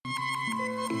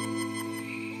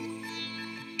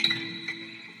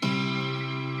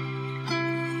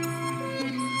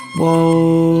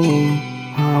Whoa,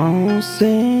 I don't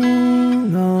see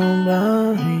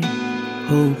nobody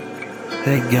who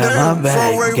they got my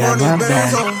back, got my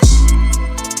back.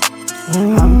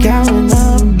 I'm counting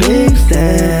up big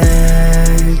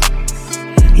stacks.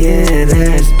 Yeah,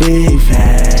 that's big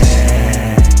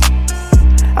fat.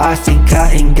 I see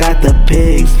cotton got the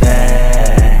pigs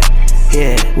fat.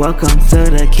 Yeah, welcome to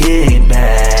the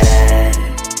kickback.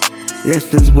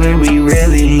 This is where we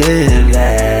really live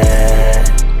at.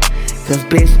 Cause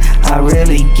bitch, I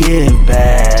really give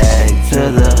back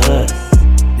to the hood.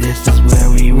 This is where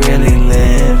we really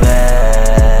live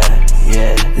at.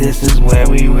 Yeah, this is where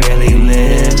we really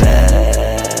live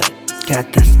at.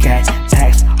 Got the scat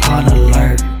packs on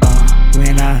alert.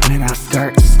 When I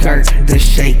skirt the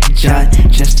shake jut,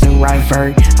 just the right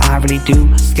vert. I really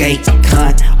do skate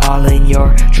cunt all in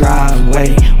your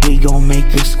driveway. We gon' make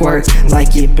you squirt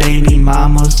like your baby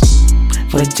mamas.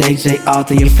 For JJ all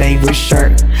through your favorite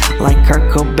shirt. Like Kurt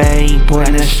Cobain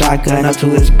putting a shotgun up to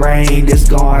his brain. This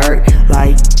gon' hurt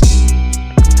like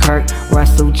Kurt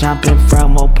Russell jumping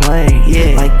from a plane.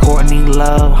 Yeah, like Courtney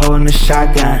Love holding a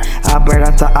shotgun. I blurt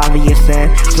out the obvious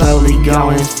and slowly go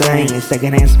insane.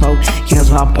 Secondhand smoke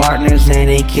kills my partners and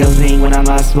it kills me when I'm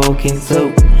not smoking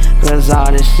too. Cause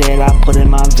all this shit I put in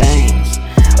my veins.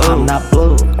 I'm not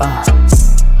blue, I'm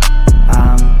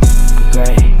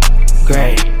gray.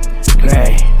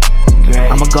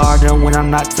 I'm a gardener when I'm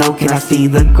not token. I see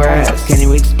the grass. Can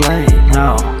you explain?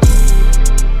 No.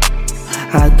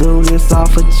 I do this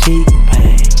off a cheap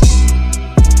pay,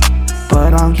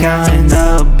 but I'm counting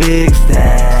up big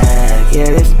stacks.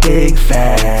 Yeah, this big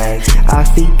facts. I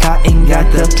see cotton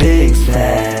got the pigs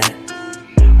fat.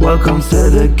 Welcome to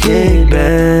the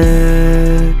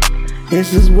kickback.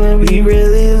 This is where we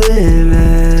really live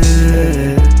at.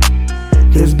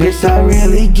 This bitch I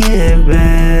really give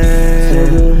back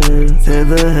to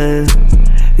the hood.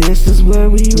 This is where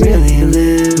we really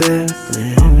live at.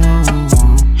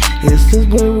 This is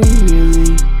where we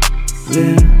really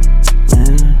live.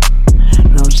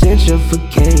 No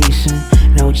gentrification,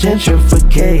 no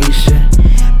gentrification.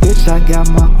 Bitch, I got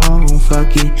my own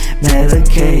fucking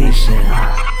medication.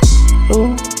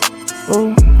 Ooh,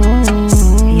 ooh,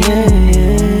 ooh, yeah,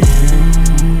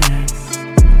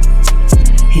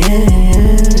 yeah,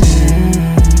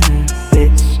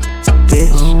 bitch.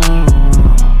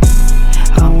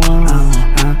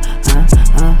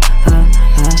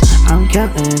 I'm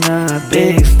counting up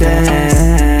big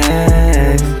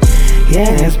stacks.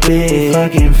 Yeah, it's big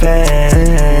fucking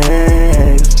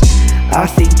facts. I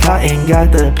see cotton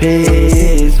got the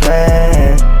pigs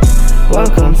fat.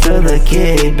 Welcome to the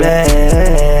kickback.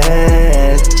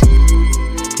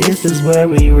 This is where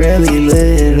we really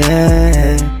live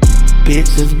at.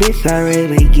 Bitch, I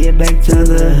really get back to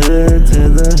the hood,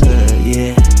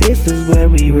 yeah. This is where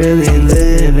we really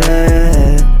live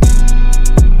at.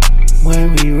 Where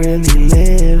we really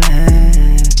live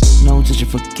at. No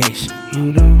gentrification,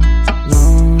 you don't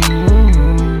know.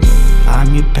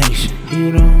 I'm your patient,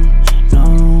 you don't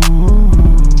know.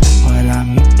 But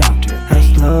I'm your doctor, I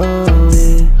slow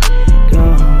it go.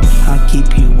 I'll keep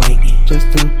you waiting, just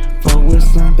to fuck with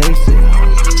some basic.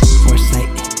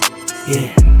 Forsake it,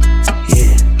 yeah.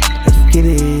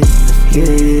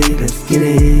 Let's get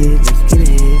it.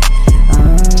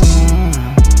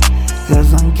 Cause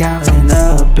I'm counting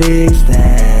up big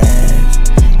stacks.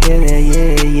 Yeah,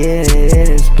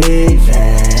 it's big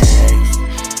facts.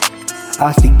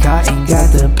 I see cotton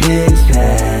got the pigs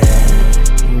fat.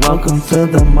 Welcome to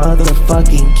the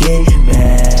motherfucking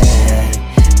kickback.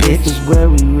 Bitch is where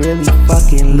we really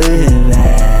fucking live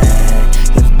at.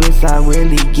 Cause bitch, I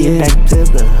really get back to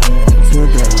the hood.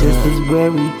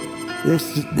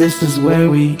 This is where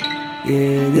we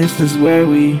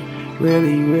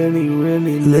really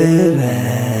live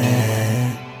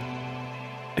at.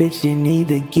 Bitch, you need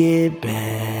to get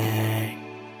back.